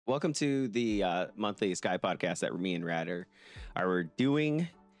Welcome to the monthly Sky podcast that me and Rad are doing.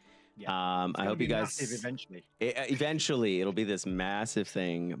 Yeah, I hope you guys eventually. Eventually it'll be this massive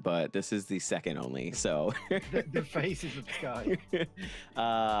thing, but this is the second only. So the faces of Sky.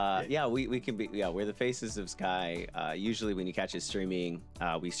 Yeah, we can be. Yeah, we're the faces of Sky. Usually when you catch us streaming,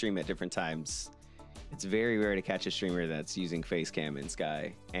 we stream at different times. It's very rare to catch a streamer that's using face cam in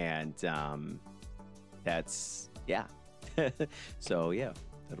Sky, and that's so yeah,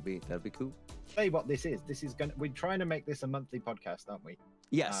 that'll be cool. Say what this is. This is gonna. We're trying to make this a monthly podcast, aren't we?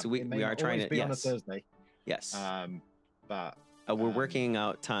 Yes, we are trying to be on a Thursday. Yes. But we're working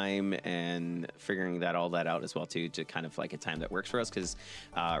out time and figuring all that out as well too, to kind of like a time that works for us, because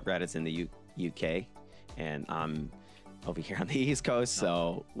Rad is in the UK and I'm over here on the East Coast.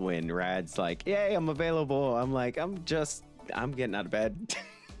 So when Rad's like, "Yay, I'm available," I'm like, I'm getting out of bed.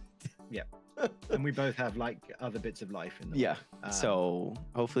 Yeah. And we both have like other bits of life in the so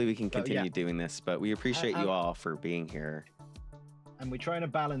hopefully we can continue doing this, but we appreciate you all for being here. And we're trying to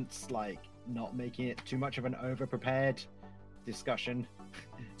balance like not making it too much of an over prepared discussion,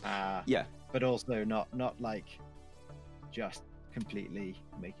 but also not like just completely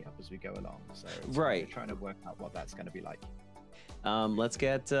making it up as we go along. So we're trying to work out what that's going to be like. Let's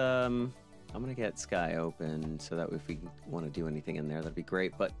get I'm gonna get Sky open so that if we want to do anything in there, that'd be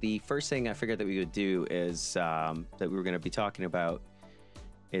great. But the first thing I figured that we would do is that we were going to be talking about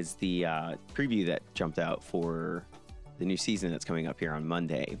is the preview that jumped out for the new season that's coming up here on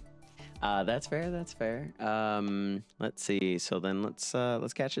Monday. That's fair. Let's see. So then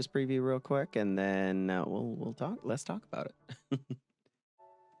let's catch this preview real quick, and then we'll talk. Let's talk about it.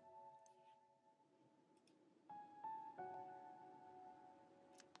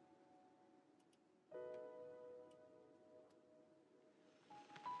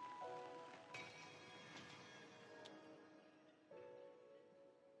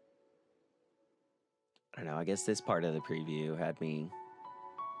 I don't know. I guess this part of the preview had me.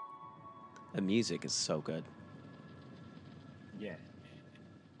 The music is so good. Yeah.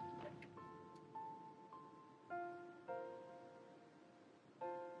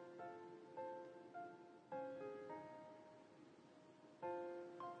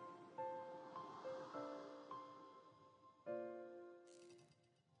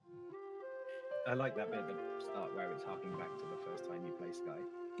 I like that bit at the start where it's harking back to the first time you play Sky.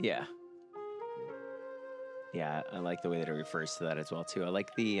 Yeah. Yeah, I like the way that it refers to that as well too. I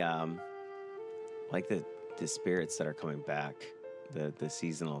like the spirits that are coming back, the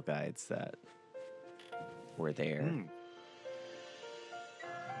seasonal guides that were there.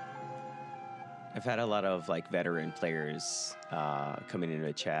 I've had a lot of like veteran players coming into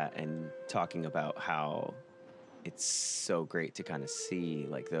the chat and talking about how it's so great to kind of see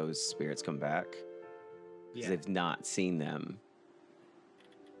like those spirits come back, because they've not seen them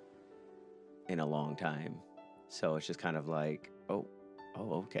in a long time. So it's just kind of like, oh,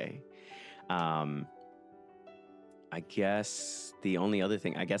 okay. I guess the only other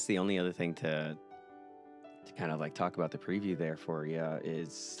thing to kind of like talk about the preview there for you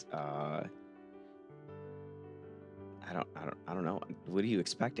is I don't know. What are you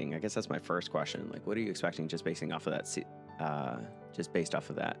expecting? I guess that's my first question. Like, what are you expecting just based off of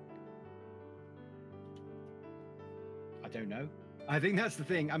that? I don't know. I think that's the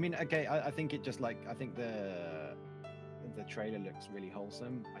thing. I mean, okay, I think it just like, I think the trailer looks really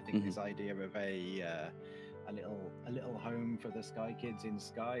wholesome. I think this idea of a little home for the Sky Kids in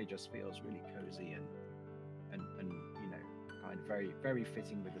Sky just feels really cozy and you know, kind of very, very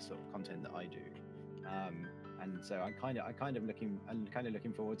fitting with the sort of content that I do. And so I'm kind of looking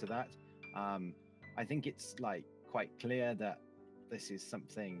forward to that. I think it's like quite clear that this is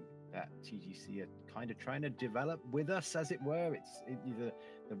something that TGC are kind of trying to develop with us, as it were. It's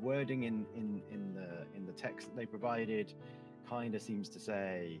the wording in the text that they provided kind of seems to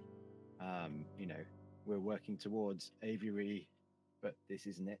say, you know, we're working towards aviary, but this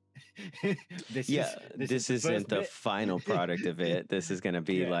isn't it. This isn't the final product of it. This is going to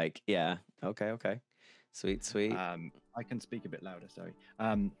be like, okay, sweet. I can speak a bit louder, sorry.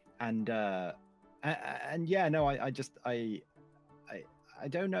 And yeah, no, I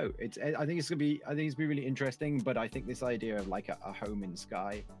don't know. I think it's gonna be really interesting. But I think this idea of like a home in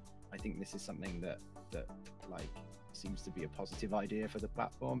Sky, I think this is something that like seems to be a positive idea for the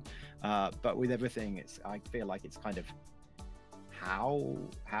platform. But with everything, I feel like it's kind of how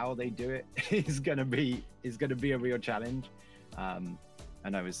they do it is gonna be a real challenge. And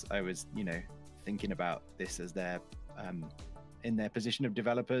I was you know, thinking about this as their in their position of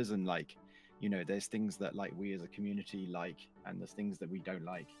developers, and like, you know, there's things that like we as a community like, and there's things that we don't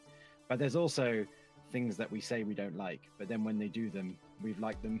like, but there's also things that we say we don't like, but then when they do them, we've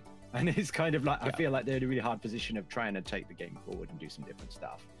liked them. And it's kind of like, I feel like they're in a really hard position of trying to take the game forward and do some different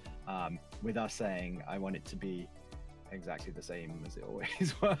stuff. With us saying, I want it to be exactly the same as it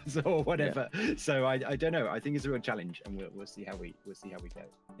always was, or whatever. So I don't know. I think it's a real challenge, and we'll see how we go.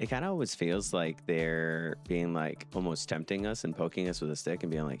 It kind of always feels like they're being like almost tempting us and poking us with a stick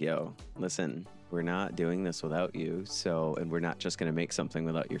and being like, yo, listen, we're not doing this without you. So, and we're not just going to make something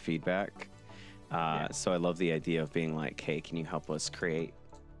without your feedback. So I love the idea of being like, hey, can you help us create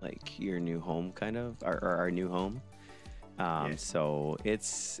like your new home, kind of, or our new home? So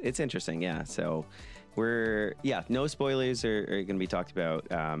it's interesting. Yeah. So no spoilers are going to be talked about.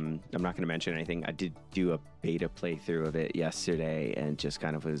 I'm not going to mention anything. I did do a beta playthrough of it yesterday and just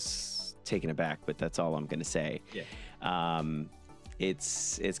kind of was taken aback, but that's all I'm going to say.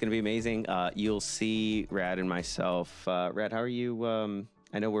 It's going to be amazing. You'll see Rad and myself. Rad, how are you?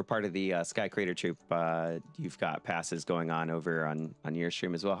 I know we're part of the Sky Creator Troop. You've got passes going on over on your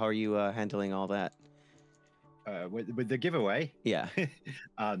stream as well. How are you handling all that? With the giveaway,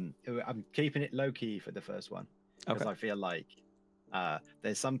 I'm keeping it low key for the first one, because I feel like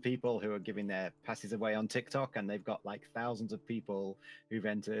there's some people who are giving their passes away on TikTok, and they've got like thousands of people who've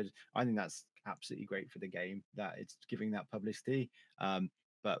entered. I think that's absolutely great for the game that it's giving that publicity.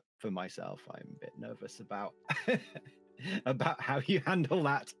 But for myself, I'm a bit nervous about about how you handle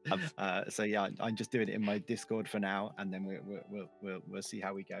that. So yeah, I'm just doing it in my Discord for now, and then we'll see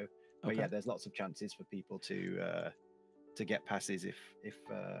how we go. But yeah, there's lots of chances for people to get passes if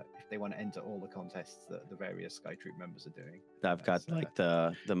they want to enter all the contests that the various Sky Troop members are doing. I've got like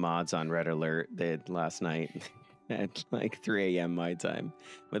the mods on Red Alert they did last night at like 3 a.m. my time,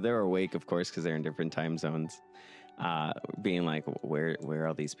 but they were awake, of course, because they're in different time zones. Being like, where are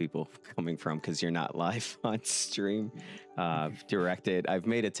all these people coming from? Because you're not live on stream. I've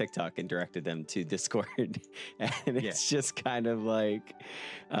made a TikTok and directed them to Discord, and it's just kind of like,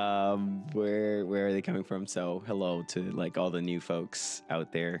 where are they coming from? So hello to like all the new folks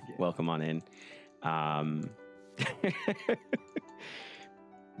out there. Welcome on in.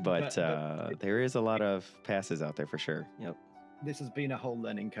 But there is a lot of passes out there for sure. Yep. This has been a whole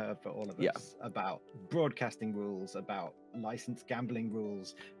learning curve for all of us about broadcasting rules, about licensed gambling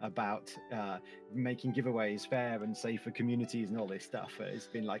rules, about making giveaways fair and safe for communities and all this stuff. It's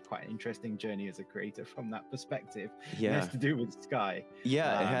been like quite an interesting journey as a creator from that perspective. It has to do with Sky.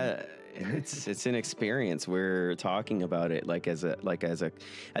 It's an experience. We're talking about it like as a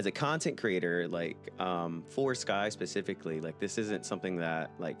content creator, like for Sky specifically. Like this isn't something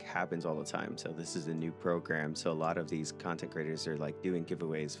that like happens all the time. So this is a new program. So a lot of these content creators are like doing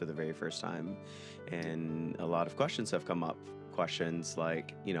giveaways for the very first time, and a lot of questions have come up. Questions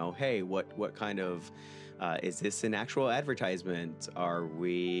like, hey, what kind of is this an actual advertisement? Are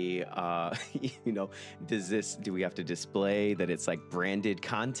we do we have to display that it's like branded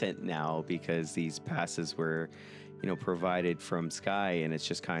content now because these passes were provided from Sky? And it's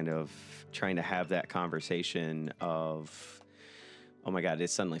just kind of trying to have that conversation of, oh my god, it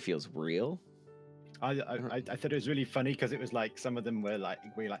suddenly feels real. I thought it was really funny because it was like some of them were like,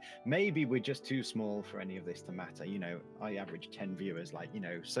 maybe we're just too small for any of this to matter. I average 10 viewers,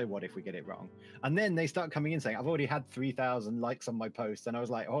 so what if we get it wrong? And then they start coming in saying, I've already had 3,000 likes on my post. And I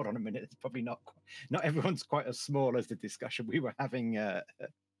was like, hold on a minute, it's probably not everyone's quite as small as the discussion we were having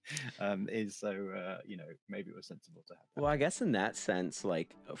is. So, maybe it was sensible to have that. Well, I guess in that sense,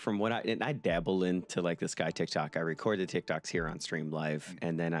 like from what I dabble into like the Sky TikTok. I record the TikToks here on Stream Live,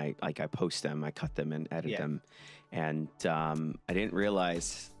 and then I post them, I cut them and edit them. And I didn't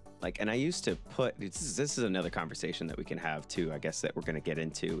realize and I used to put, this is another conversation that we can have too, I guess, that we're going to get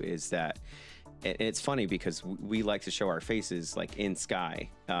into, is that it's funny because we like to show our faces like in Sky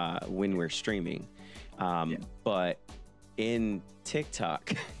when we're streaming. But in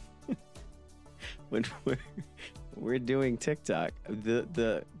TikTok, when we're doing TikTok,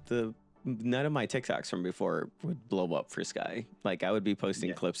 the none of my TikToks from before would blow up for Sky. Like I would be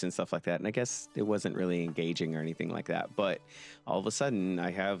posting clips and stuff like that, and I guess it wasn't really engaging or anything like that. But all of a sudden,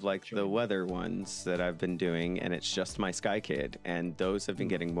 I have like the weather ones that I've been doing, and it's just my Sky Kid, and those have been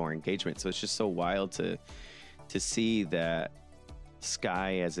getting more engagement. So it's just so wild to see that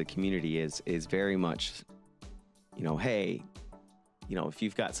Sky as a community is very much, hey, if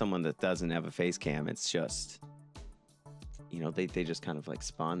you've got someone that doesn't have a face cam, it's just, they just kind of like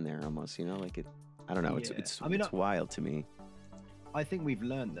spawn there almost, like it, I don't know. It's wild to me. I think we've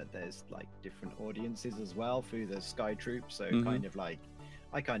learned that there's like different audiences as well through the Sky Troop. So kind of like,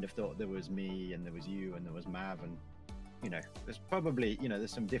 I kind of thought there was me and there was you and there was Mav, and, there's probably,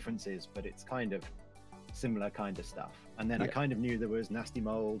 there's some differences, but it's kind of, similar kind of stuff. And then I kind of knew there was Nasty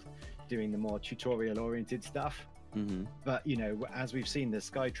Mold doing the more tutorial oriented stuff. But you know, as we've seen the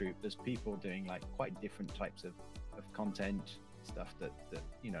Sky Troop, there's people doing like quite different types of content stuff that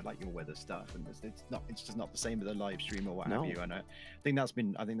you know, like your weather stuff, and it's just not the same with a live stream or what have you. And I think that's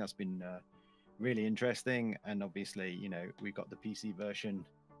been really interesting. And obviously, you know, we got the PC version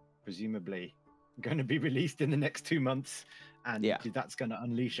presumably going to be released in the next 2 months, and that's going to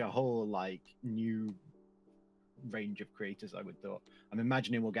unleash a whole like new range of creators. I would thought. I'm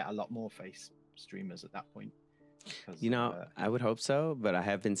imagining we'll get a lot more face streamers at that point. You know, I would hope so, but I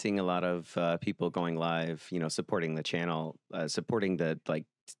have been seeing a lot of people going live, you know, supporting the channel, supporting the like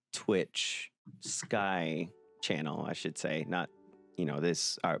Twitch Sky channel, I should say, not, you know,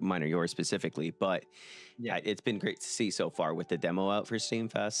 this mine or yours specifically, but it's been great to see so far with the demo out for Steam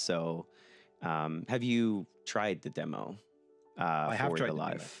Fest. So have you tried the demo? I have tried the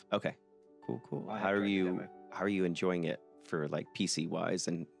live. Okay, cool. How are you enjoying it for like PC wise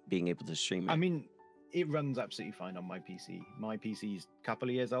and being able to stream it? I mean, it runs absolutely fine on my PC. My PC's a couple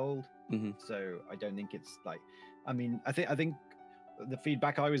of years old, so I don't think it's like. I mean, I think the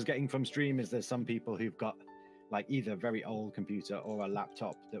feedback I was getting from stream is there's some people who've got like either a very old computer or a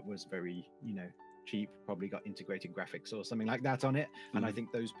laptop that was very, you know, cheap, probably got integrated graphics or something like that on it, and I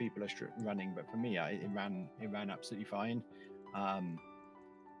think those people are running. But for me, it ran absolutely fine.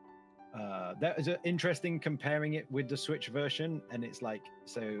 That is interesting comparing it with the Switch version, and it's like,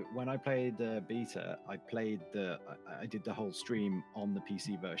 so when I played the beta, I did the whole stream on the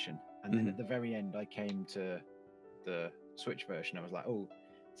PC version, and then at the very end I came to the Switch version. I was like, oh,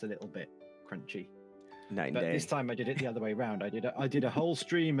 it's a little bit crunchy. But this time I did it the other way around. I did a whole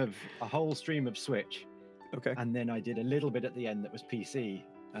stream of Switch, and then I did a little bit at the end that was PC,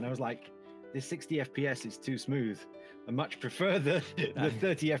 and I was like, this 60 FPS is too smooth. I much prefer the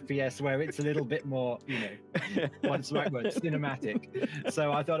 30 FPS where it's a little bit more, you know, what's the right word, cinematic.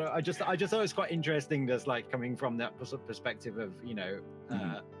 So I thought I just thought it was quite interesting, just like coming from that perspective of, you know,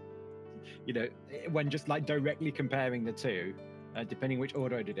 when just like directly comparing the two, depending which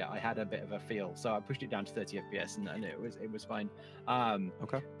order I did it, I had a bit of a feel. So I pushed it down to 30 FPS, and it was fine.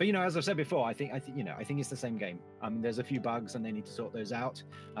 But you know, as I've said before, I think it's the same game. There's a few bugs, and they need to sort those out.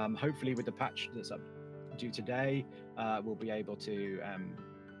 Hopefully, with the patch that's up due today, we'll be able to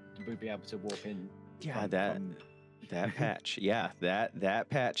warp in. Yeah, that patch. Yeah, that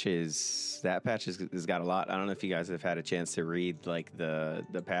patch has got a lot. I don't know if you guys have had a chance to read like the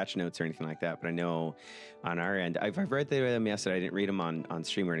patch notes or anything like that, but I know on our end, I've read them yesterday. I didn't read them on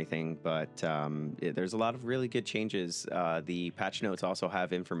stream or anything, but there's a lot of really good changes. The patch notes also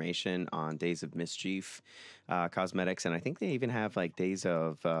have information on Days of Mischief cosmetics, and I think they even have like Days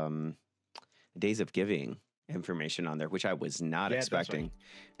of Giving information on there, which I was not expecting.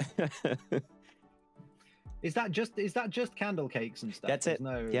 Right. Is that just candle cakes and stuff? That's it.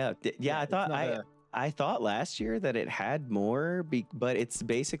 I thought last year that it had more, but it's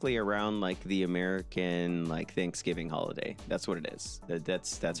basically around like the American like Thanksgiving holiday. That's what it is.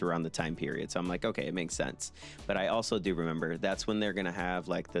 That's around the time period. So I'm like, okay, it makes sense. But I also do remember that's when they're gonna have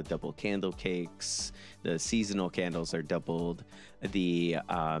like the double candle cakes. The seasonal candles are doubled. The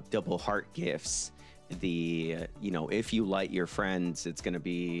double heart gifts. The if you light your friends, it's gonna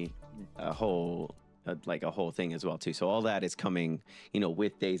be a whole thing as well too. So all that is coming,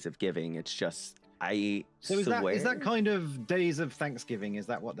 with Days of Giving. It's just is that kind of Days of Thanksgiving? Is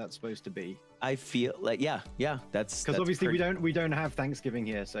that what that's supposed to be? I feel like yeah. That's because obviously we don't have Thanksgiving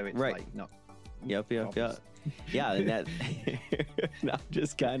here, so it's right. Like not. Yep. Yeah, and that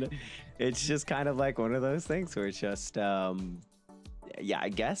it's just kind of like one of those things where it's just I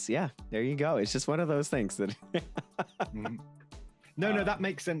guess there you go. It's just one of those things that. No, that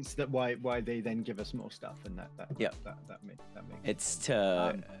makes sense. That why they then give us more stuff, and that makes it's sense.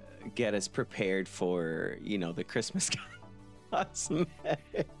 To get us prepared for the Christmas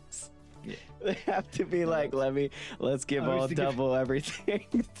cosmetics. Yeah. They have to be like, let's give all double everything.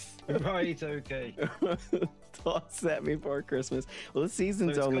 Right. Okay. All set before Christmas. Well, the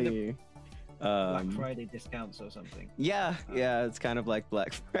season's only Black Friday discounts or something. Yeah. It's kind of like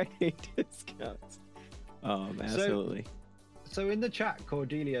Black Friday discounts. Absolutely. So in the chat,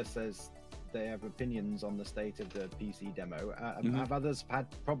 Cordelia says they have opinions on the state of the PC demo. Have others had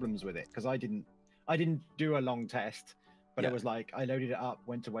problems with it? Because I didn't do a long test, but it was like I loaded it up,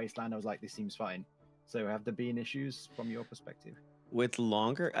 went to Wasteland. I was like, this seems fine. So have there been issues from your perspective? With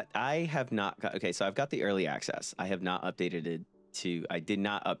longer, I have not got. Okay, so I've got the early access. I have not updated it I did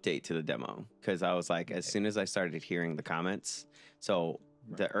not update to the demo because I was like, as soon as I started hearing the comments, so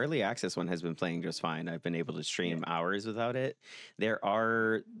the early access one has been playing just fine. I've been able to stream hours without it. There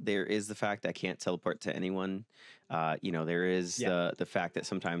is the fact I can't teleport to anyone. There is the fact that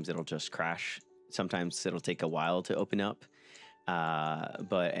sometimes it'll just crash. Sometimes it'll take a while to open up.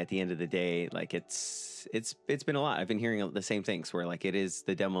 But at the end of the day, like it's been a lot. I've been hearing the same things where like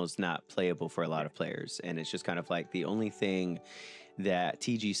the demo's not playable for a lot of players, and it's just kind of like the only thing that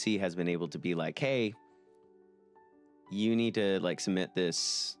TGC has been able to be like, hey, you need to like submit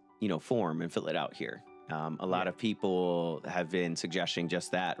this, form and fill it out here. A lot of people have been suggesting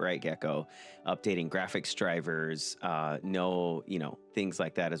just that, right, Gecko? Updating graphics drivers, things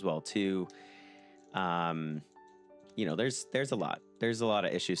like that as well too. There's a lot. There's a lot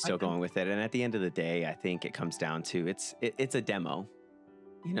of issues still going with it, and at the end of the day, I think it comes down to it's a demo,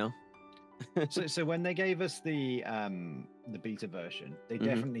 So when they gave us the beta version, they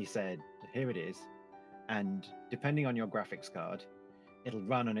definitely said, here it is, and depending on your graphics card, it'll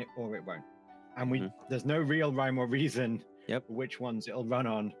run on it or it won't. And there's no real rhyme or reason which ones it'll run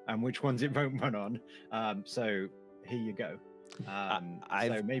on and which ones it won't run on. So here you go.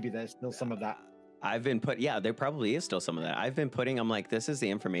 So maybe there's still some of that. I've been there probably is still some of that. I've been I'm like, this is the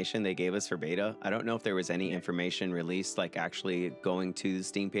information they gave us for beta. I don't know if there was any information released, like actually going to the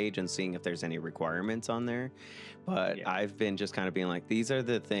Steam page and seeing if there's any requirements on there. But I've been just kind of being like, these are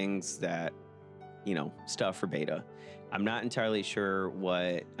the things that, stuff for beta. I'm not entirely sure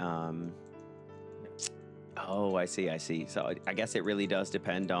what, oh, I see. So I guess it really does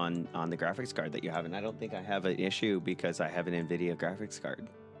depend on the graphics card that you have. And I don't think I have an issue because I have an NVIDIA graphics card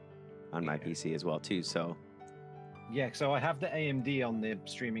on my PC as well too. So so I have the AMD on the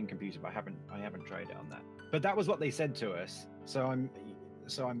streaming computer, but I haven't tried it on that. But that was what they said to us. So I'm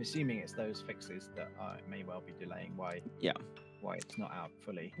assuming it's those fixes that may well be delaying why it's not out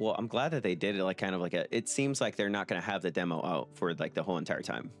fully. Well, I'm glad that they did it like kind of like it seems like they're not going to have the demo out for like the whole entire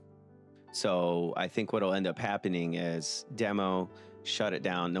time. So I think what'll end up happening is demo, shut it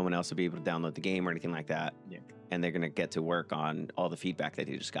down. No one else will be able to download the game or anything like that. Yeah. And they're going to get to work on all the feedback that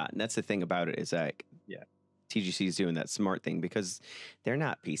they just got. And that's the thing about it is like, TGC is doing that smart thing because they're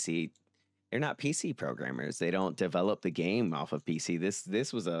not PC programmers. They don't develop the game off of PC.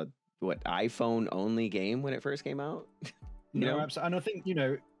 This was a iPhone only game when it first came out. No, absolutely.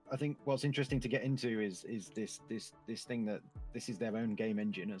 And I think what's interesting to get into is this thing that this is their own game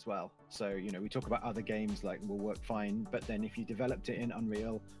engine as well. So we talk about other games like will work fine, but then if you developed it in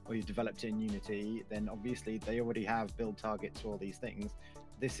Unreal or you developed it in Unity, then obviously they already have build targets for all these things.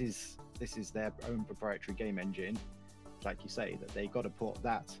 This is their own proprietary game engine, like you say, that they got to port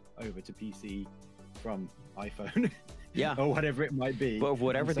that over to PC from iPhone, or whatever it might be. Well,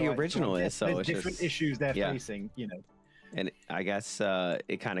 whatever the original is. So there's different issues they're facing, And I guess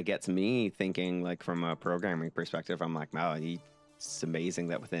it kind of gets me thinking, like from a programming perspective, I'm like, wow, it's amazing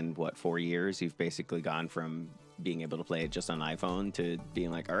that within 4 years you've basically gone from being able to play it just on iPhone to being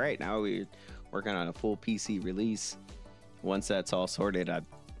like, all right, now we're working on a full PC release. Once that's all sorted, I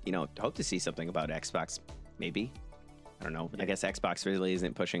hope to see something about Xbox, maybe. I don't know. I guess Xbox really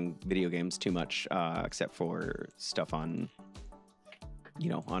isn't pushing video games too much, except for stuff on,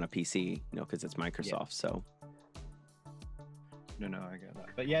 on a PC, because it's Microsoft. So. No, I get that.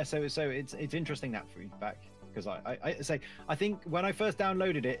 But so it's interesting that feedback because I think when I first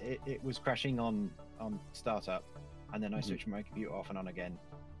downloaded it was crashing on startup, and then I switched my computer off and on again,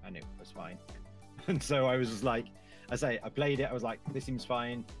 and it was fine. And so I was just like, I played it. I was like, this seems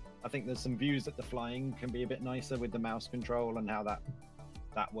fine. I think there's some views that the flying can be a bit nicer with the mouse control and how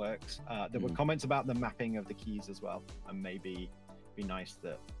that works. There were comments about the mapping of the keys as well, and maybe be nice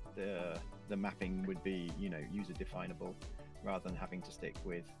that the mapping would be user definable, rather than having to stick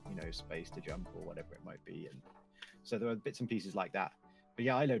with space to jump or whatever it might be. And so there were bits and pieces like that. But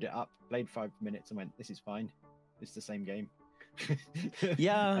I loaded it up, played 5 minutes, and went, this is fine. It's the same game.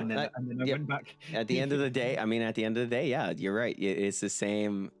 and then I went back. At the end of the day, you're right. It's the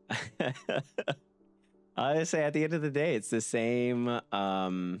same. I would say at the end of the day, it's the same. I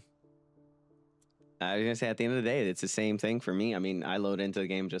was gonna say at the end of the day, it's the same thing for me. I mean, I load into the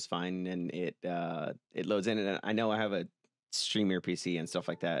game just fine, and it loads in, and I know I have a streamer PC and stuff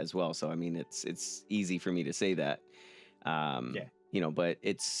like that as well. So I mean, it's easy for me to say that. But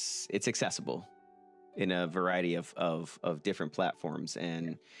it's accessible in a variety of different platforms,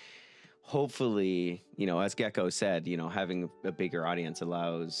 and hopefully, as Gecko said, having a bigger audience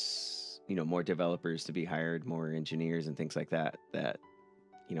allows more developers to be hired, more engineers and things like that.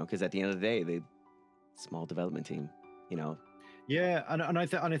 Because at the end of the day, small development team, Yeah, and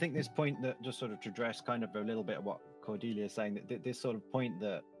I think this point that just sort of to address kind of a little bit of what Cordelia is saying, that this sort of point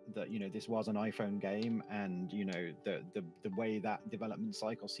that that this was an iPhone game, and the way that development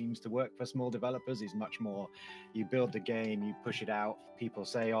cycle seems to work for small developers is much more, you build the game, you push it out, people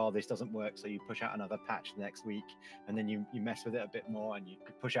say, oh, this doesn't work, so you push out another patch the next week, and then you mess with it a bit more and you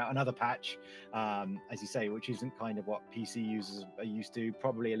push out another patch, as you say, which isn't kind of what PC users are used to,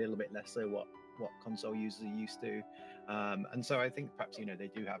 probably a little bit less so what console users are used to, and so I think perhaps they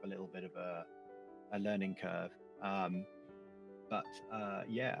do have a little bit of a learning curve. But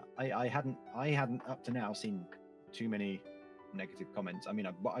yeah, I hadn't up to now seen too many negative comments. I mean,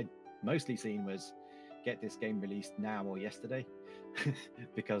 what I mostly seen was get this game released now or yesterday,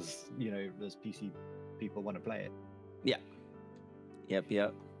 because there's PC people want to play it. Yeah.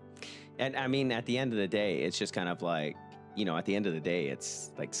 Yep. And I mean, at the end of the day, it's just kind of like, at the end of the day,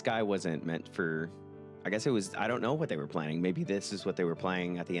 it's like Sky wasn't meant for. I guess it was, I don't know what they were planning. Maybe this is what they were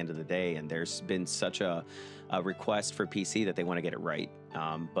playing at the end of the day. And there's been such a request for PC that they want to get it right.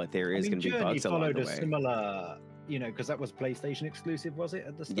 But there is going to be bugs along the way. Journey followed a similar, because that was PlayStation exclusive, was it,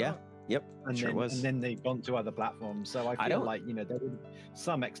 at the start? Yeah. Yep. And sure then, was. And then they've gone to other platforms. So I feel like, there was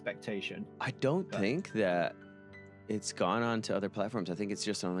some expectation. I don't think that it's gone on to other platforms. I think it's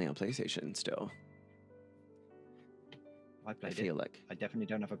just only on PlayStation still. I feel like I definitely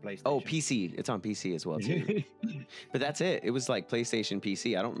don't have a PlayStation. Oh, PC. It's on PC as well too. But that's it. It was like PlayStation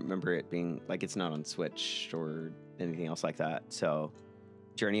PC. I don't remember it being like, it's not on Switch or anything else like that. So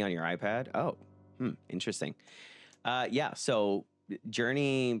Journey on your iPad. Oh, interesting. Yeah. So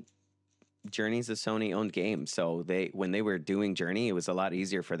Journey's a Sony owned game. So when they were doing Journey, it was a lot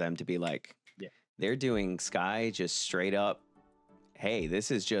easier for them to be like, they're doing Sky just straight up. Hey,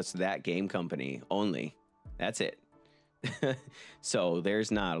 this is just that game company only. That's it. So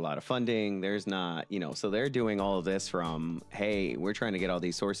there's not a lot of funding. There's not, so they're doing all of this from, hey, we're trying to get all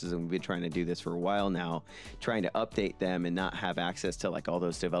these sources and we've been trying to do this for a while now, trying to update them and not have access to like all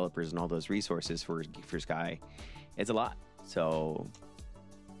those developers and all those resources for Sky. It's a lot. So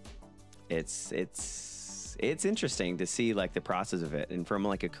it's interesting to see like the process of it. And from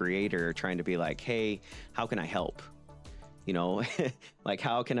like a creator trying to be like, hey, how can I help? Like,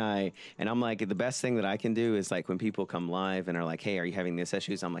 how can I? And I'm like, the best thing that I can do is like when people come live and are like, hey, are you having this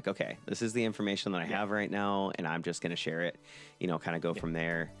issues? I'm like, okay, this is the information that I have right now, and I'm just going to share it, kind of go from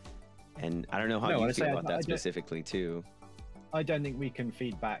there. And I don't know how you feel about that specifically too. I don't think we can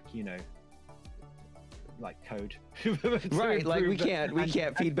feedback, like code. Right, like we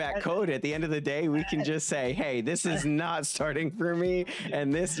can't feedback code. At the end of the day, we can just say, hey, this is not starting for me,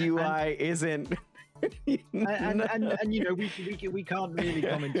 and this UI isn't. and we can't really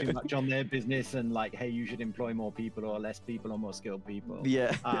comment too much on their business and like, hey, you should employ more people or less people or more skilled people.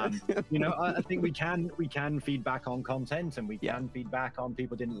 Yeah. I think we can feedback on content, and we can feedback on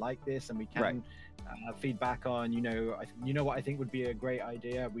people didn't like this, and we can feedback on what I think would be a great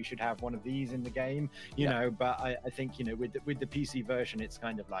idea. We should have one of these in the game. But I think with the PC version, it's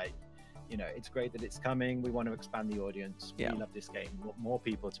kind of like, it's great that it's coming. We want to expand the audience. We love this game. We want more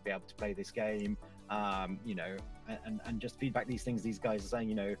people to be able to play this game. And just feedback these things. These guys are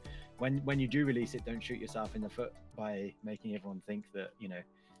saying, when you do release it, don't shoot yourself in the foot by making everyone think that,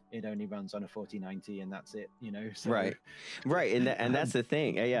 it only runs on a 4090 and that's it, So, right. And that's the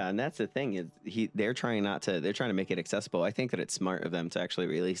thing. Yeah. And that's the thing is they're trying to make it accessible. I think that it's smart of them to actually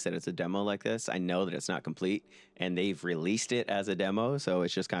release it as a demo like this. I know that it's not complete and they've released it as a demo. So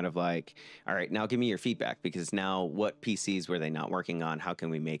it's just kind of like, all right, now give me your feedback, because now what PCs were they not working on? How can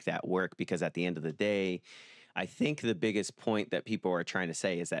we make that work? Because at the end of the day, I think the biggest point that people are trying to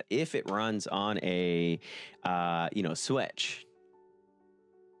say is that if it runs on a, Switch,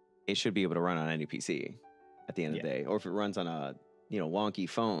 it should be able to run on any PC at the end of the day. Or if it runs on a, wonky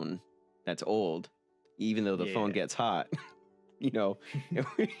phone that's old, even though the phone gets hot, any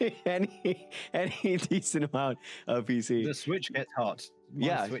decent amount of PC. The Switch gets hot.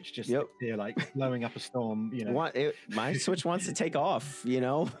 My Switch just here like blowing up a storm, my Switch wants to take off, and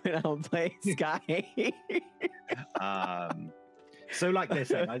I'll play Sky. So like they're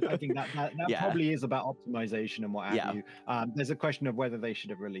saying, I think that probably is about optimization and what have you. There's a question of whether they should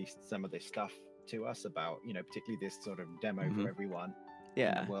have released some of this stuff to us about, particularly this sort of demo for everyone in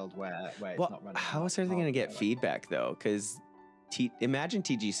the world where it's not running. How is everything going to get feedback though? Because imagine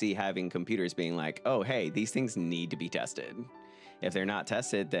TGC having computers being like, oh, hey, these things need to be tested. If they're not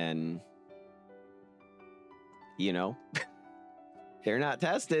tested, then, they're not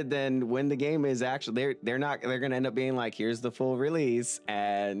tested, then when the game is actually they're going to end up being like, here's the full release,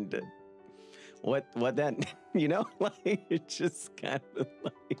 and what then? Like it's just kind of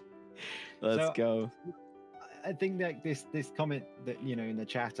like, let's go. I think that this comment that in the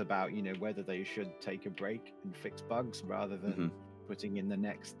chat about whether they should take a break and fix bugs rather than putting in the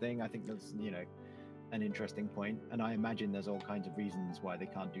next thing. I think that's, you know, an interesting point, and I imagine there's all kinds of reasons why they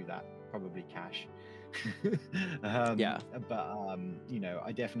can't do that. Probably cash. Yeah. But you know,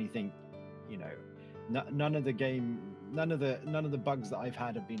 I definitely think, you know, none of the bugs that I've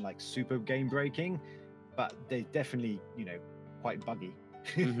had have been like super game breaking, but they're definitely, you know, quite buggy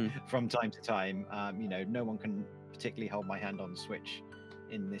from time to time. You know, no one can particularly hold my hand on Switch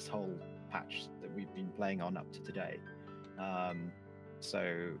in this whole patch that we've been playing on up to today. So,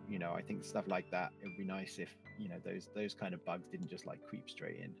 you know, I think stuff like that, it would be nice if, you know, those kind of bugs didn't just like creep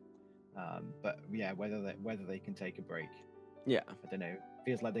straight in. But yeah, whether they can take a break, yeah, I don't know.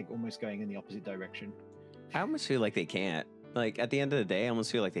 Feels like they're almost going in the opposite direction. I almost feel like they can't. Like at the end of the day, I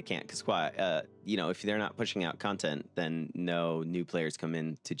almost feel like they can't, because you know, if they're not pushing out content, then no new players come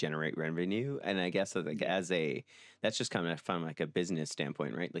in to generate revenue. And I guess that, like, that's just kind of from like a business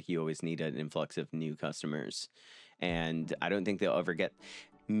standpoint, right? Like you always need an influx of new customers, and I don't think they'll ever get.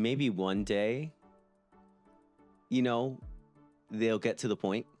 Maybe one day, you know, they'll get to the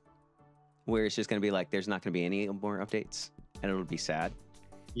point where it's just going to be like there's not going to be any more updates, and it'll be sad.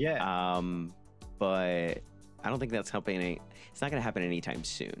 Yeah. But I don't think that's happening. It's not going to happen anytime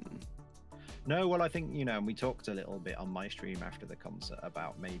soon. No, well, I think, you know, and we talked a little bit on my stream after the concert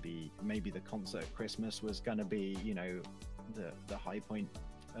about maybe the concert at Christmas was going to be, you know, the high point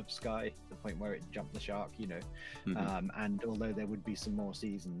of Sky, the point where it jumped the shark, you know. And although there would be some more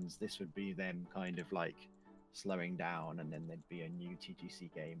seasons, this would be them kind of like slowing down, and then there'd be a new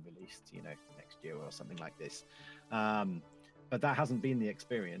TGC game released, you know, next year or something like this. But that hasn't been the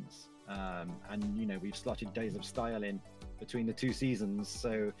experience. And, you know, we've slotted Days of Style in between the two seasons,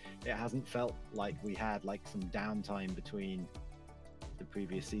 so it hasn't felt like we had like some downtime between the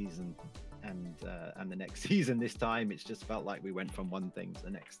previous season and the next season. This time it's just felt like we went from one thing to the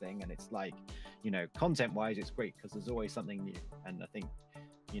next thing, and it's like, you know, content wise it's great because there's always something new. And I think,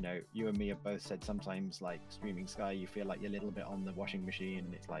 you know, you and me have both said sometimes, like, streaming Sky, you feel like you're a little bit on the washing machine,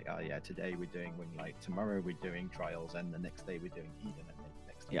 and it's like, oh yeah, today we're doing Wing Light, tomorrow we're doing Trials, and the next day we're doing Eden, and then the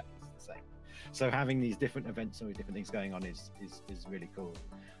next day it's the same. So having these different events or different things going on is really cool.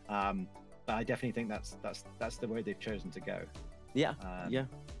 But I definitely think that's the way they've chosen to go. Yeah.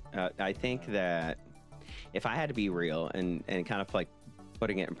 I think that if I had to be real and kind of like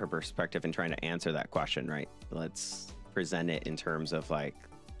putting it in perspective and trying to answer that question, right? Let's present it in terms of, like,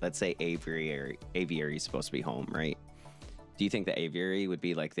 let's say aviary is supposed to be home, right? Do you think the aviary would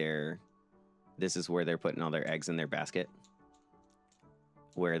be like this is where they're putting all their eggs in their basket?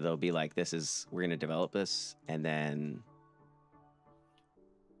 Where they'll be like, we're going to develop this, and then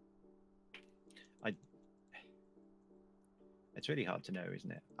it's really hard to know,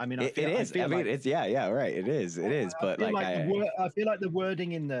 isn't it? I mean, it is. I mean, it's right. It is. But I feel like the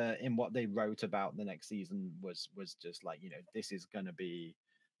wording in what they wrote about the next season was just like, you know, this is going to be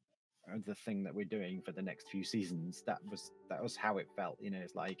the thing that we're doing for the next few seasons. That was how it felt, you know.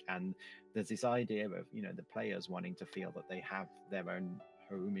 It's like, and there's this idea of, you know, the players wanting to feel that they have their own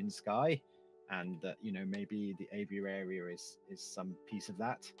home in Sky, and that, you know, maybe the aviary area is some piece of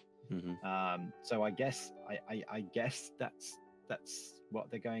that. So I guess that's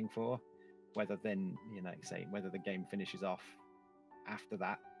what they're going for. Whether then, you know, say whether the game finishes off after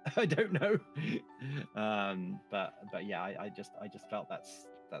that, I don't know. But yeah, I just felt that's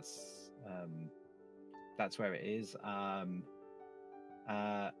where it is.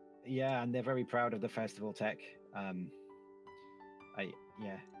 Yeah, and they're very proud of the festival tech.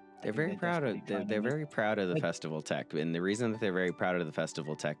 They're very proud of the festival tech, and the reason that they're very proud of the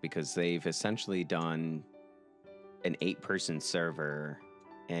festival tech because they've essentially done an 8-person server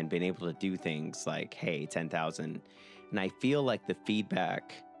and been able to do things like, hey, 10,000. And I feel like the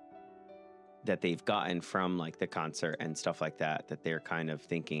feedback that they've gotten from like the concert and stuff like that they're kind of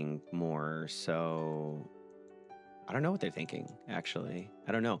thinking more. So I don't know what they're thinking, actually.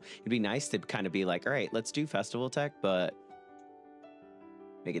 I don't know. It'd be nice to kind of be like, all right, let's do festival tech, but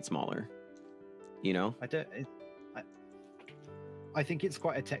make it smaller, you know? I think it's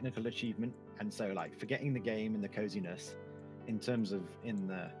quite a technical achievement, and so, like, forgetting the game and the coziness, in terms of in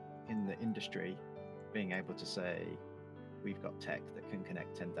the industry, being able to say we've got tech that can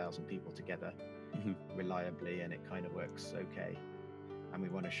connect 10,000 people together reliably, and it kind of works okay, and we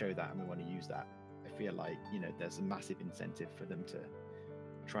want to show that and we want to use that. I feel like, you know, there's a massive incentive for them to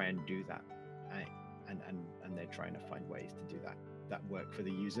try and do that, and they're trying to find ways to do that work for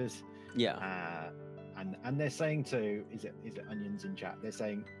the users. And they're saying to, is it Onions in chat? They're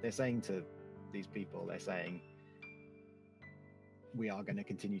saying to these people, they're saying, we are going to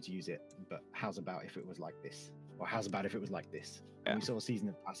continue to use it, but how's about if it was like this? or how's about if it was like this? And we saw a season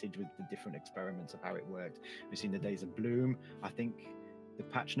of Passage with the different experiments of how it worked. We've seen the Days of Bloom. I think the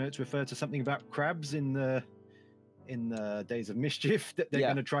patch notes refer to something about crabs in the Days of Mischief that they're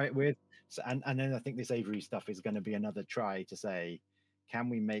going to try it with. So, and then I think this Avery stuff is going to be another try to say, can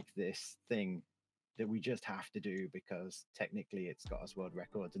we make this thing that we just have to do because technically it's got us world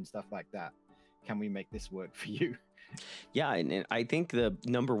records and stuff like that? Can we make this work for you? Yeah, and I think the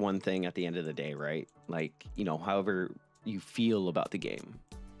number one thing at the end of the day, right? Like, you know, however you feel about the game,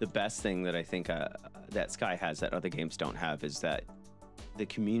 the best thing that I think that Sky has that other games don't have is that the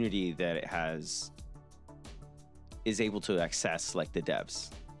community that it has is able to access like the devs,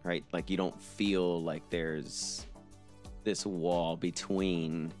 right? Like you don't feel like there's this wall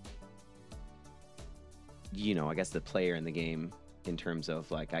between, you know, I guess the player in the game in terms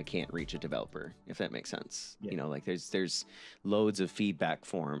of like, I can't reach a developer, if that makes sense. You know, like there's loads of feedback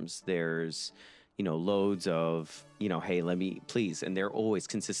forms. There's, you know, loads of, you know, hey, let me please. And they're always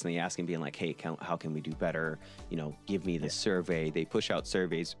consistently asking, being like, hey, how can we do better? You know, give me the survey. They push out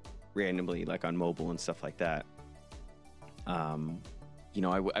surveys randomly, like on mobile and stuff like that. You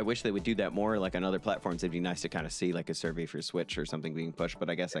know, I wish they would do that more like on other platforms. It'd be nice to kind of see like a survey for Switch or something being pushed, but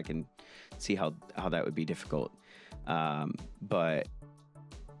I guess I can see how that would be difficult. But,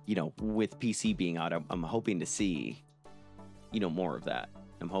 you know, with PC being out, I'm hoping to see, you know, more of that.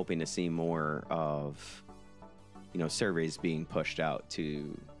 I'm hoping to see more of, you know, surveys being pushed out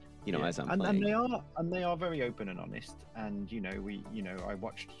to, you know, as I'm playing. And they are very open and honest. And, you know, I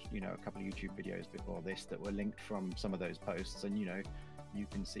watched, you know, a couple of YouTube videos before this that were linked from some of those posts. And, you know, you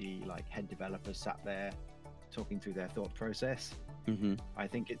can see like head developers sat there talking through their thought process. Mm-hmm. I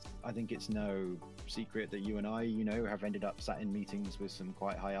think it's no secret that you and I, you know, have ended up sat in meetings with some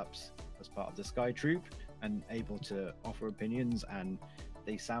quite high ups as part of the Sky Troop and able to offer opinions, and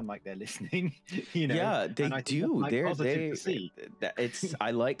they sound like they're listening. You know, yeah, they do. It's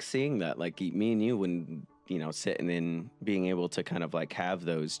I like seeing that. Like me and you, when you know, sitting and being able to kind of like have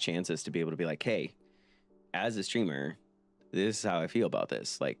those chances to be able to be like, hey, as a streamer, this is how I feel about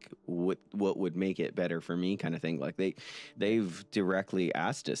this. Like, what would make it better for me, kind of thing. Like they've directly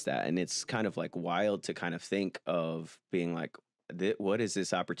asked us that, and it's kind of like wild to kind of think of being like, what is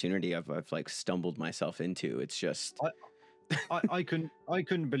this opportunity I've like stumbled myself into? It's just. I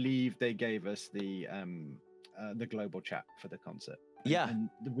couldn't believe they gave us the global chat for the concert. And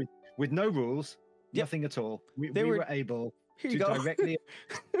with no rules, nothing at all. We were able to directly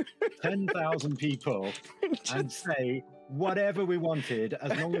 10,000 people and say whatever we wanted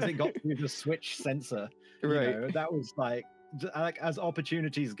as long as it got through the Switch censor. Right. You know, that was like as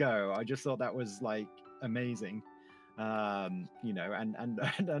opportunities go, I just thought that was like amazing. You know,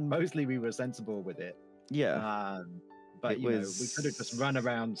 and mostly we were sensible with it. Yeah. But you know, we could have just run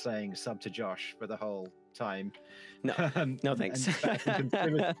around saying "sub to Josh" for the whole time. No, no thanks.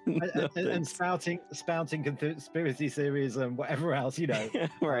 And spouting conspiracy theories and whatever else, you know.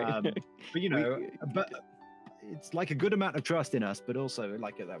 Right. But you know, but it's like a good amount of trust in us, but also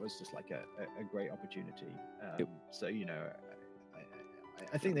like that was just like a great opportunity. So you know,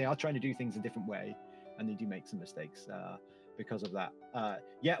 I think they are trying to do things a different way, and they do make some mistakes. Because of that.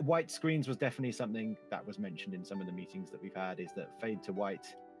 White screens was definitely something that was mentioned in some of the meetings that we've had, is that fade to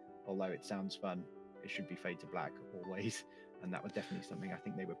white, although it sounds fun, it should be fade to black always. And that was definitely something I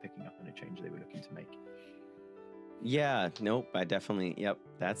think they were picking up on a change they were looking to make. Yeah, nope, I definitely, yep,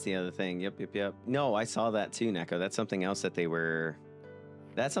 that's the other thing. Yep. No, I saw that too, Neko. That's something else that they were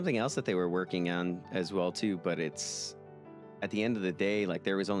working on as well too, but it's, at the end of the day, like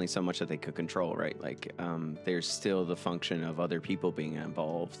there was only so much that they could control, right? Like there's still the function of other people being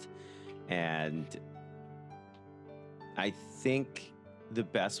involved. And I think the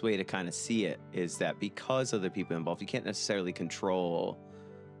best way to kind of see it is that because other people involved, you can't necessarily control,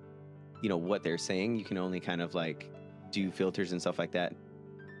 you know, what they're saying. You can only kind of like do filters and stuff like that.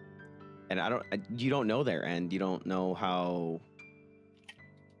 And you don't know their end. You don't know how,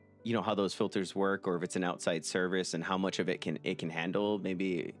 you know, how those filters work, or if it's an outside service and how much of it can handle.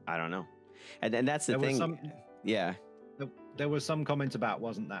 Maybe, I don't know. And that's the thing. There was some comments about,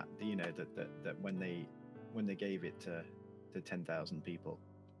 wasn't that, you know, that when they gave it to 10,000 people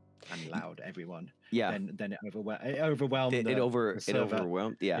and allowed everyone, then it overwhelmed. It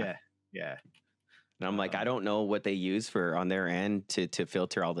overwhelmed. Yeah. And I'm like, I don't know what they use for on their end to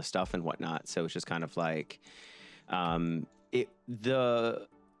filter all the stuff and whatnot. So it's just kind of like,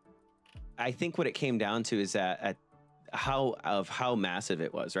 I think what it came down to is that at how massive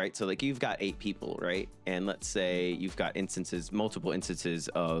it was, right? So like you've got 8 people, right? And let's say you've got multiple instances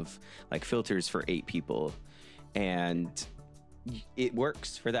of like filters for 8 people, and it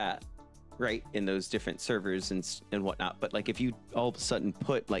works for that, right, in those different servers and whatnot. But like if you all of a sudden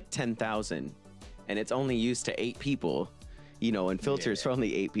put like 10,000 and it's only used to 8 people, you know, and filters for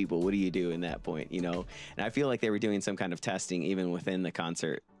only 8 people, what do you do in that point, you know? And I feel like they were doing some kind of testing even within the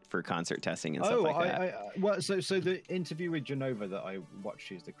concert for concert testing and stuff like that. Well, so the interview with Genova that I watched,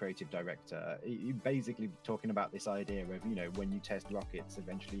 who's the creative director, he basically talking about this idea of, you know, when you test rockets,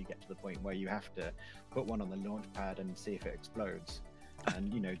 eventually you get to the point where you have to put one on the launch pad and see if it explodes.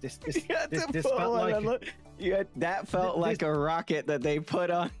 And you know, this felt like that felt like a rocket that they put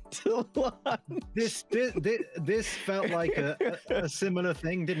on to launch. This felt like a similar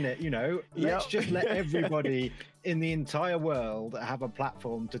thing, didn't it? You know, let's just let everybody in the entire world have a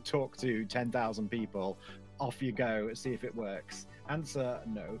platform to talk to 10,000 people. Off you go, see if it works. Answer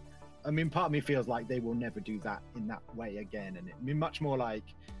no. I mean, part of me feels like they will never do that in that way again, and it'd be much more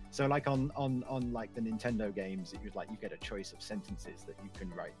like. So like on like the Nintendo games, it was like you get a choice of sentences that you can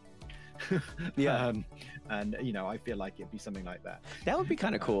write. And you know, I feel like it'd be something like that. That would be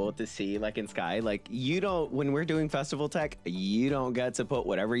kind of cool to see, like in Sky. Like you don't, when we're doing festival tech, you don't get to put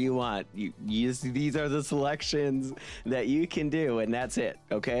whatever you want. These are the selections that you can do, and that's it.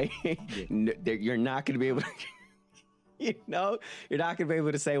 Okay, you're not going to be able to. You know, you're not going to be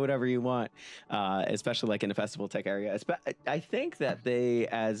able to say whatever you want, especially like in the festival tech area. I think that they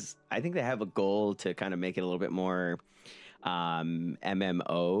have a goal to kind of make it a little bit more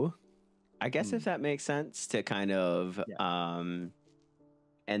MMO, I guess, if that makes sense, to kind of, and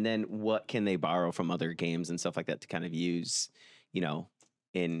then what can they borrow from other games and stuff like that to kind of use, you know,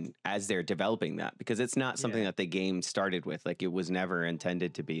 as they're developing that, because it's not something that the game started with. Like it was never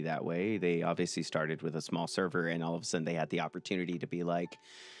intended to be that way. They obviously started with a small server, and all of a sudden they had the opportunity to be like,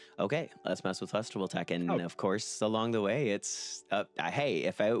 okay, let's mess with festival tech. And of course, along the way, it's hey,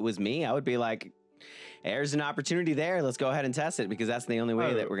 if it was me, I would be like, there's an opportunity there. Let's go ahead and test it, because that's the only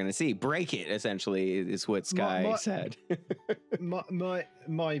way that we're going to see. Break it, essentially, is what Sky said.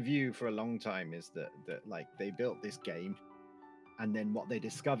 my view for a long time is that like they built this game, and then what they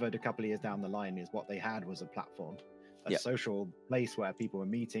discovered a couple of years down the line is what they had was a platform, a social place where people were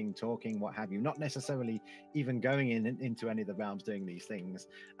meeting, talking, what have you, not necessarily even going into any of the realms doing these things.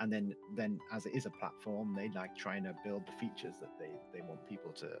 And then as it is a platform, they like trying to build the features that they want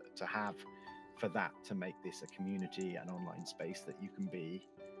people to have for that, to make this a community, an online space that you can be.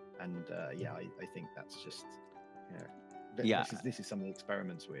 And I think that's just, this is some of the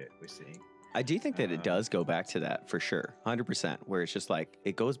experiments we're seeing. I do think that it does go back to that for sure, 100%, where it's just like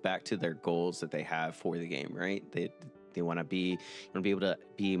it goes back to their goals that they have for the game, right? They want to be able to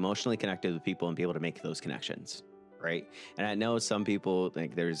be emotionally connected with people and be able to make those connections, right? And I know some people,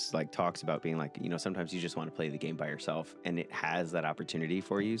 like, there's like talks about being like, you know, sometimes you just want to play the game by yourself, and it has that opportunity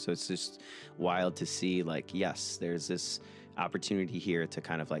for you. So it's just wild to see, like, yes, there's this opportunity here to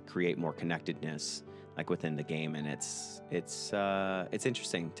kind of like create more connectedness, like within the game, and it's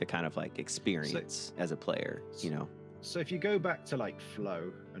interesting to kind of like experience as a player, you know. So if you go back to like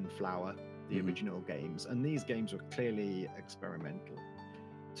Flow and Flower, the original games, and these games were clearly experimental,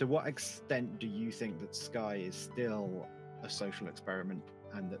 to what extent do you think that Sky is still a social experiment,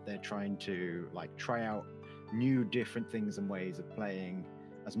 and that they're trying to like try out new different things and ways of playing,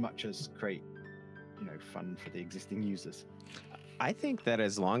 as much as create, you know, fun for the existing users? I think that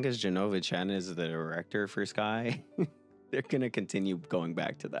as long as Genova Chen is the director for Sky, they're going to continue going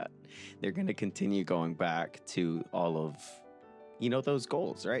back to that. They're going to continue going back to all of, you know, those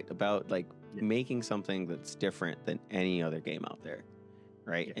goals, right? About like making something that's different than any other game out there,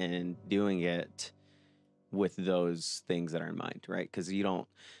 right? Yeah. And doing it with those things that are in mind, right? Because you don't...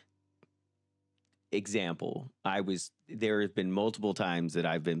 Example, there have been multiple times that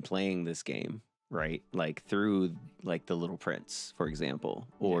I've been playing this game, right? Like through like The Little Prince, for example,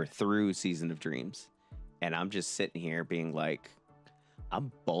 or through Season of Dreams. And I'm just sitting here being like,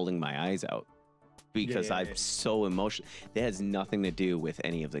 I'm bawling my eyes out because I'm so emotional. That has nothing to do with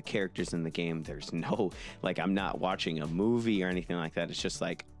any of the characters in the game. There's no, like, I'm not watching a movie or anything like that. It's just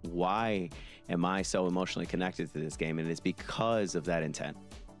like, why am I so emotionally connected to this game? And it's because of that intent,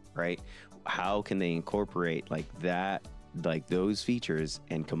 right? How can they incorporate like that, like those features,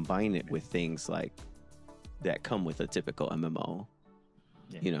 and combine it with things like that come with a typical MMO,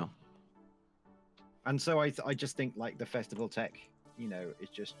 you know? And so I just think like the festival tech, you know,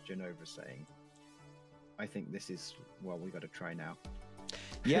 it's just Genova saying, I think this is what we got to try now.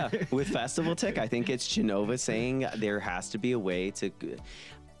 Yeah, with festival tech, I think it's Genova saying there has to be a way to,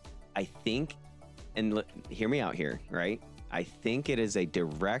 I think, and hear me out here, right? I think it is a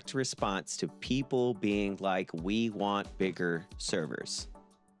direct response to people being like, we want bigger servers.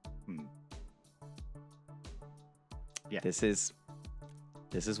 Yeah. This is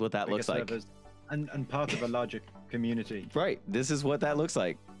This is what that bigger looks like. servers, and part of a larger community. Right. This is what that looks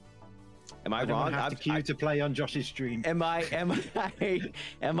like. Am I wrong? Have to queue to play on Josh's stream. Am I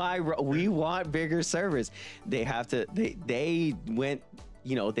we want bigger servers. They have to, they went,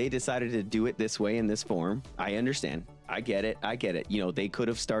 you know, they decided to do it this way in this form. I understand. I get it. You know, they could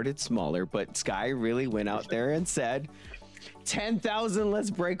have started smaller, but Sky really went out there and said, 10,000, let's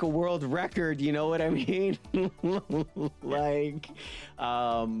break a world record. You know what I mean? Like,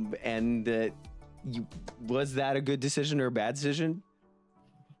 was that a good decision or a bad decision?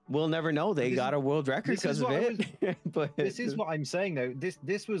 We'll never know. They got a world record because of it. But this is what I'm saying, though.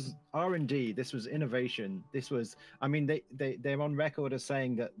 This was R&D. This was innovation. This was. I mean, they're on record as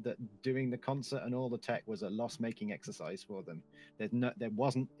saying that doing the concert and all the tech was a loss-making exercise for them. It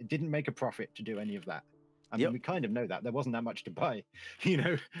didn't make a profit to do any of that. I mean, we kind of know that there wasn't that much to buy, you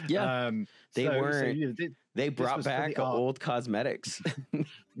know. Yeah, they weren't. They brought back old cosmetics,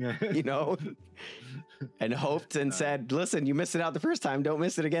 you know, and hoped and said, "Listen, you missed it out the first time. Don't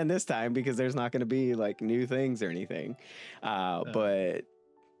miss it again this time because there's not going to be like new things or anything." But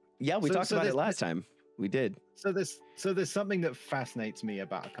yeah, we talked about it last time. We did. So there's something that fascinates me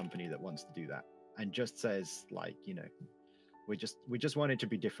about a company that wants to do that and just says, like, you know, we just want it to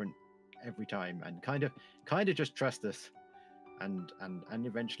be different every time and kind of just trust us, and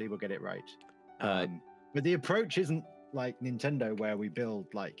eventually we'll get it right. But the approach isn't like Nintendo, where we build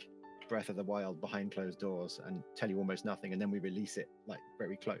like Breath of the Wild behind closed doors and tell you almost nothing, and then we release it like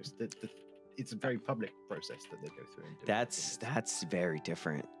very close. It's a very public process that they go through. That's very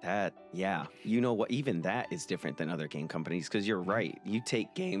different. You know what? Even that is different than other game companies, because you're right. You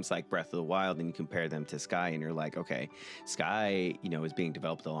take games like Breath of the Wild and you compare them to Sky, and you're like, okay, Sky, you know, is being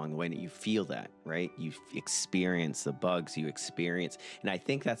developed along the way, and you feel that, right? You experience the bugs, and I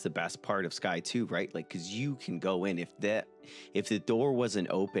think that's the best part of Sky too, right? Like, because you can go in. If the door wasn't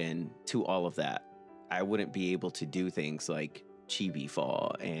open to all of that, I wouldn't be able to do things like chibi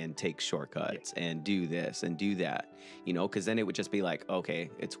fall and take shortcuts and do this and do that, you know, because then it would just be like, okay,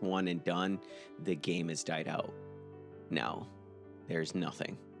 it's one and done. The game has died out. Now there's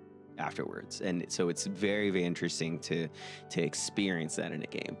nothing afterwards. And so it's very, very interesting to experience that in a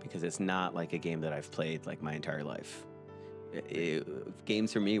game, because it's not like a game that I've played like my entire life.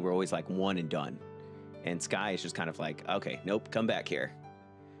 Games for me were always like one and done, and Sky is just kind of like, okay, nope, come back here,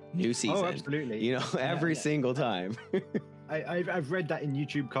 new season. Oh, absolutely. You know, every single time. I've read that in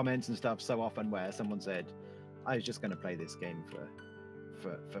YouTube comments and stuff so often, where someone said, I was just going to play this game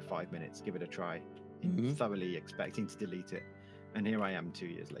for 5 minutes, give it a try, thoroughly expecting to delete it, and here I am 2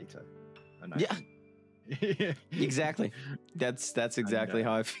 years later. And Exactly. That's exactly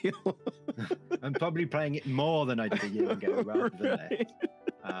how I feel. I'm probably playing it more than I did a year ago, rather than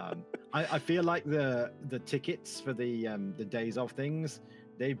less. I feel like the tickets for the days of things,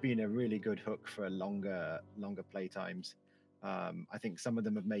 they've been a really good hook for longer play times. I think some of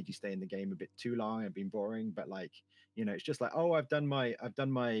them have made you stay in the game a bit too long and been boring, but like, you know, it's just like, oh, I've done my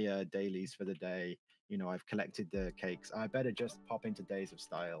dailies for the day. You know, I've collected the cakes. I better just pop into Days of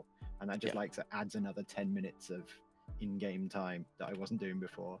Style, and that just like adds another 10 minutes of in-game time that I wasn't doing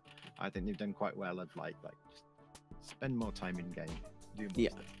before. I think they've done quite well of like just spend more time in game, do more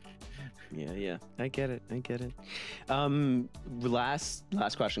stuff. Yeah, I get it. Last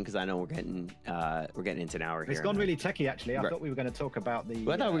question, because I know we're getting into an hour here. It's gone really techie, actually. I thought we were going to talk about the.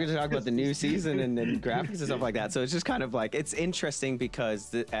 Well, I thought we were going to talk about the new season and graphics and stuff like that. So it's just kind of like, it's interesting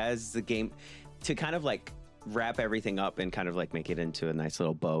because as the game, to kind of like wrap everything up and kind of like make it into a nice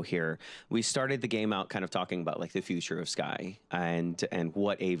little bow here, we started the game out kind of talking about like the future of Sky and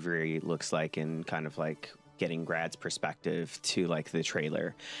what Avery looks like, and kind of like getting Grad's perspective to like the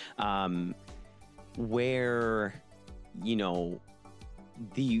trailer, where, you know,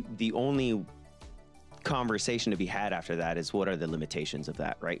 the only conversation to be had after that is what are the limitations of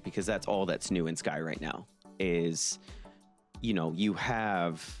that, right? Because that's all that's new in Sky right now is, you know, you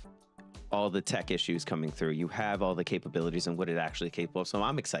have all the tech issues coming through, you have all the capabilities and what it actually capable of. So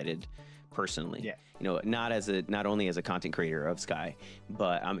I'm excited personally, you know, not only as a content creator of Sky,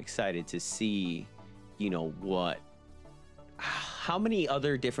 but I'm excited to see, you know, how many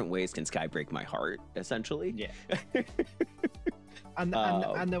other different ways can Sky break my heart, essentially. And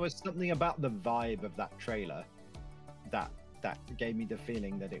there was something about the vibe of that trailer that gave me the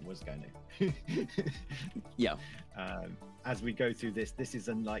feeling that it was going to. As we go through this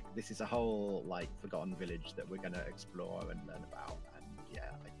is a whole like forgotten village that we're going to explore and learn about. And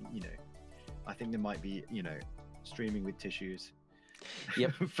I think there might be, you know, streaming with tissues.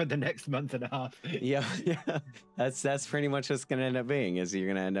 Yep. for the next month and a half. Yeah, yeah. That's pretty much what's gonna end up being, is you're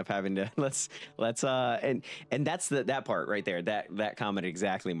gonna end up having to let's and that's that part right there. That comment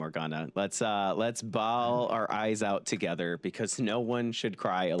exactly, Morgana. Let's bawl our eyes out together because no one should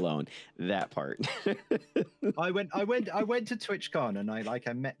cry alone. That part. I went to TwitchCon and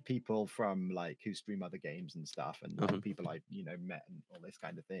I met people from like who stream other games and stuff, and like, people I met and all this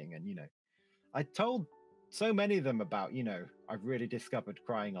kind of thing, and I told so many of them about I've really discovered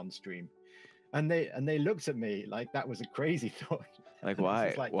crying on stream, and they looked at me like that was a crazy thought. Like,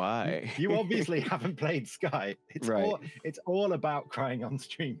 why? Like, why? You obviously haven't played Sky. It's right. It's all about crying on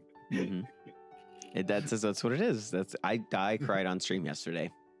stream. That's what it is. I cried on stream yesterday.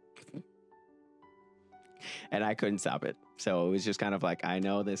 And I couldn't stop it. So it was just kind of like, I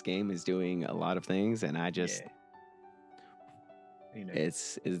know this game is doing a lot of things, and I just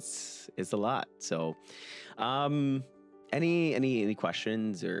it's a lot. So any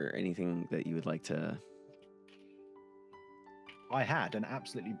questions or anything that you would like to? I had an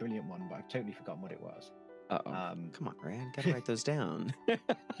absolutely brilliant one, but I've totally forgotten what it was. Come on, Rand, gotta write those down.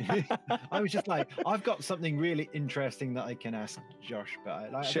 I was just like, I've got something really interesting that I can ask Josh,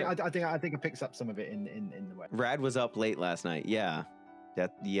 but I think it picks up some of it in the web. Rad was up late last night. Yeah,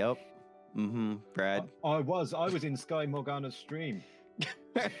 yep. Brad. I was in SkyMorgana's stream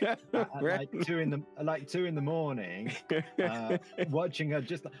at like 2 in the morning, watching her.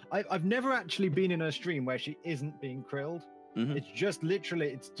 I've never actually been in a stream where she isn't being krilled. It's just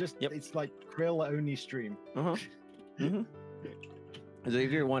literally, it's like krill only stream. So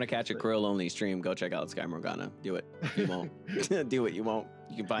if you want to catch a krill only stream, go check out SkyMorgana. Do it. You won't. Do it. You won't.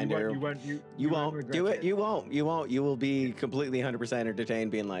 You can find her. You won't do it. You won't. You will be completely 100% entertained,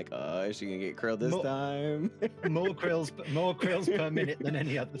 being like, oh, is she gonna get krilled this time? more krills per minute than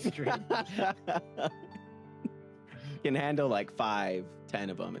any other stream. Can handle like 5, 10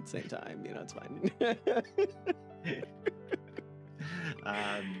 of them at the same time. It's fine.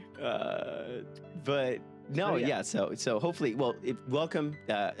 But no, yeah. So hopefully, welcome.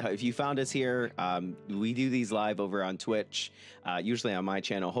 If you found us here, we do these live over on Twitch, usually on my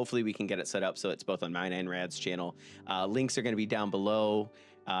channel. Hopefully we can get it set up so it's both on mine and Rad's channel. Links are going to be down below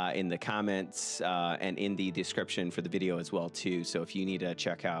in the comments and in the description for the video as well too. So if you need to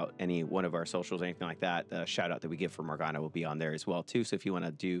check out any one of our socials or anything like that, the shout out that we give for Morgana will be on there as well too. So if you want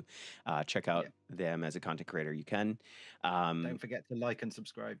to do check out them as a content creator, you can. Don't forget to like and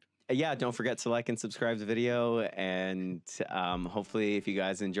subscribe. Yeah, don't forget to like and subscribe the video, and hopefully if you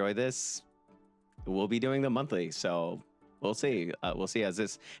guys enjoy this, we'll be doing them monthly. So we'll see. We'll see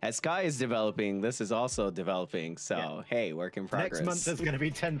as Sky is developing. This is also developing. So hey, work in progress. Next month there's going to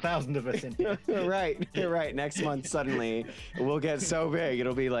be 10,000 of us in here. Right. Next month suddenly we'll get so big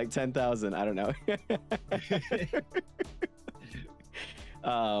it'll be like 10,000. I don't know.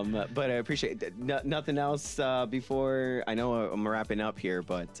 But I appreciate it. Nothing else before. I know I'm wrapping up here,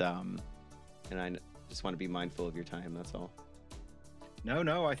 but and I just want to be mindful of your time. That's all.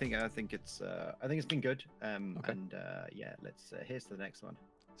 No, I think it's been good. Okay. And let's here's the next one.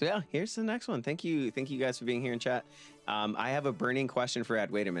 So yeah, here's the next one. Thank you guys for being here in chat. I have a burning question for Ed.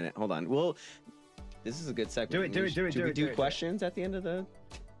 Wait a minute, hold on. Well, this is a good segment. Do it. Should we do questions at the end of the?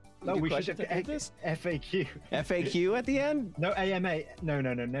 No, we should have FAQ. FAQ at the end? No, AMA. No.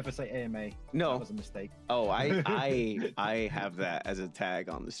 Never say AMA. No, that was a mistake. Oh, I have that as a tag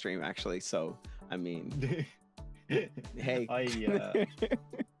on the stream actually. So I mean, hey.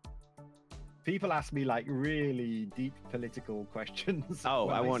 People ask me like really deep political questions. Oh,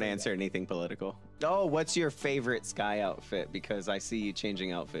 I won't answer anything political. Oh, what's your favorite Sky outfit? Because I see you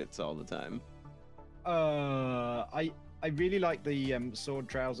changing outfits all the time. I really like the sword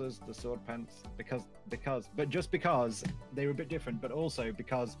trousers, the sword pants, because they were a bit different, but also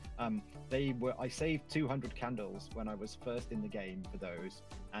because I saved 200 candles when I was first in the game for those,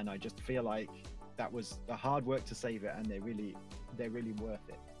 and I just feel like that was the hard work to save it, and they're really worth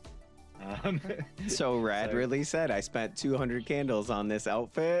it. So Rad really said, I spent 200 candles on this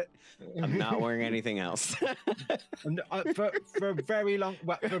outfit. I'm not wearing anything else. And for a very long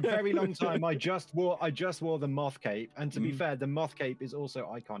time, I just wore the moth cape. And to be fair, the moth cape is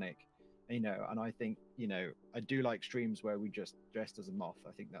also iconic, and I think I do like streams where we just dressed as a moth.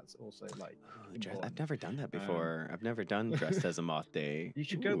 I think that's also like. I've never done that before. I've never done dressed as a moth day. You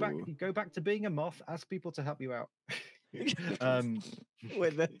should go back to being a moth. Ask people to help you out.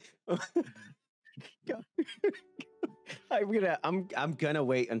 With the I'm gonna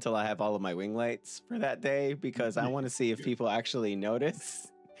wait until I have all of my wing lights for that day, because I want to see if people actually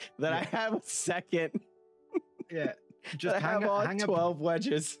notice that I have a second. Yeah, just hang on 12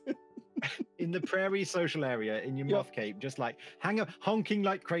 wedges. in the prairie social area in your Yep. moth cape, just like honking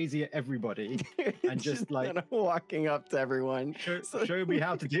like crazy at everybody, and just like kind of walking up to everyone. show me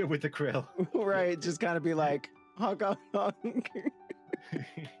how to deal with the krill. Right, just kind of be like, honk, honk, honk.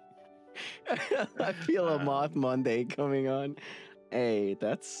 I feel a Moth Monday coming on. Hey,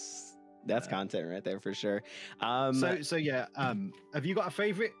 that's content right there for sure. So yeah, have you got a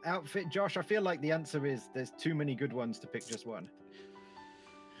favorite outfit, Josh? I feel like the answer is there's too many good ones to pick just one.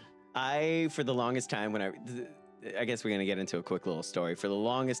 For the longest time, I guess we're going to get into a quick little story. For the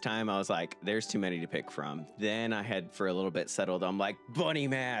longest time, I was like, there's too many to pick from. Then I had for a little bit settled. I'm like, bunny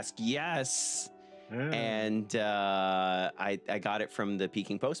mask, yes. And I got it from the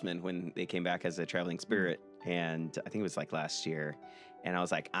Peking Postman when they came back as a traveling spirit. And I think it was like last year. And I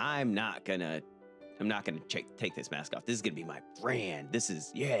was like, I'm not gonna take this mask off. This is gonna be my brand. This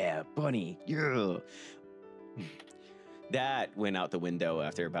is, yeah, bunny, yeah. That went out the window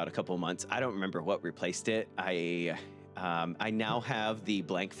after about a couple of months. I don't remember what replaced it. I now have the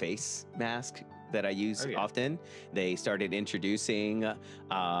blank face mask that I use often. They started introducing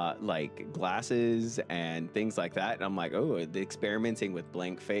like glasses and things like that. And I'm like, oh, experimenting with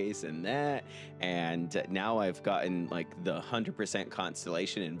blank face and that. And now I've gotten like the 100%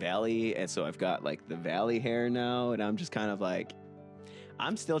 constellation in Valley. And so I've got like the Valley hair now. And I'm just kind of like,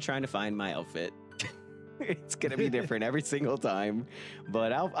 I'm still trying to find my outfit. It's going to be different every single time,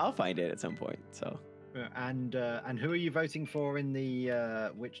 but I'll find it at some point. So. And who are you voting for in the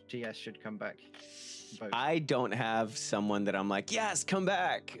which TS should come back? Vote. I don't have someone that I'm like, yes, come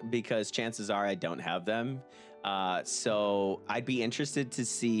back, because chances are I don't have them. So I'd be interested to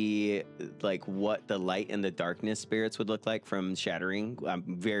see like what the light and the darkness spirits would look like from Shattering. I'm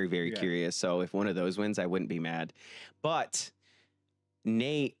very, very curious. So if one of those wins, I wouldn't be mad. But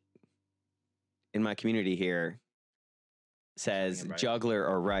Nate in my community here says Juggler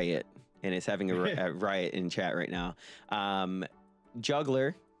or Riot. And it's having a riot in chat right now.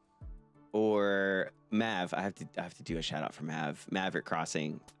 Juggler or Mav. I have to do a shout out for Mav. Maverick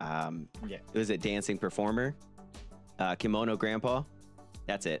Crossing. It was a dancing performer. Kimono Grandpa.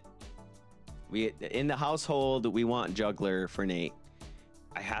 That's it. We in the household we want Juggler for Nate.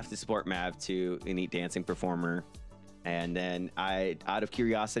 I have to support Mav to a neat dancing performer. And then out of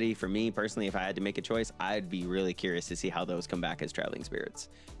curiosity, for me personally, if I had to make a choice, I'd be really curious to see how those come back as traveling spirits,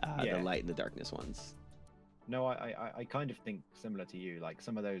 the light and the darkness ones. No, I kind of think similar to you. Like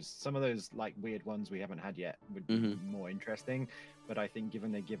some of those like weird ones we haven't had yet would be more interesting. But I think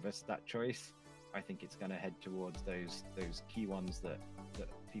given they give us that choice, I think it's going to head towards those key ones that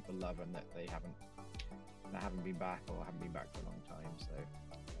people love and that haven't been back or haven't been back for a long time. So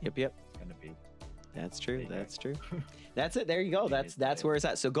yep, it's going to be. That's true. That's true. That's it. There you go. That's where it's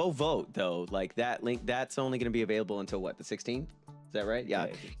at. So go vote though. Like that link, that's only going to be available until what, the 16th? Is that right? Yeah.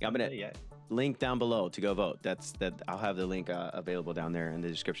 I'm going to link down below to go vote. I'll have the link available down there in the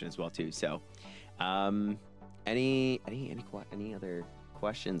description as well too. So, any other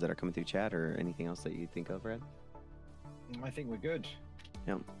questions that are coming through chat or anything else that you think of, Red? I think we're good.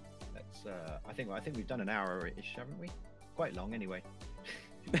 Yeah. I think we've done an hour-ish, haven't we? Quite long anyway.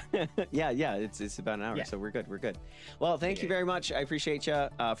 yeah, it's about an hour, so we're good. Well, thank you very much. I appreciate you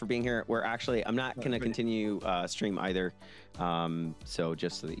for being here. I'm not going to continue stream either, so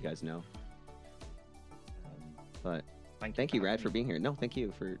just so that you guys know. But thank you, Rad, for being here. No, thank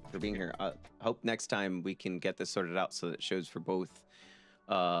you for being here. Hope next time we can get this sorted out so that it shows for both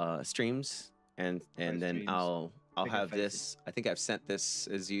streams, and then streams. I'll have this. I think I've sent this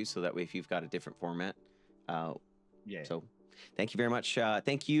as you, so that way if you've got a different format. So thank you very much.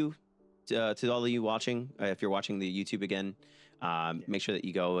 Thank you to all of you watching. If you're watching the YouTube again, make sure that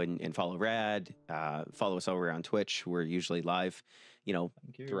you go and follow Rad. Follow us over on Twitch. We're usually live,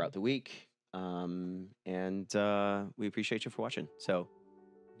 throughout the week. And we appreciate you for watching. So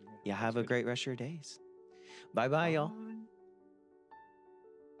have a great rest of your days. Bye, y'all.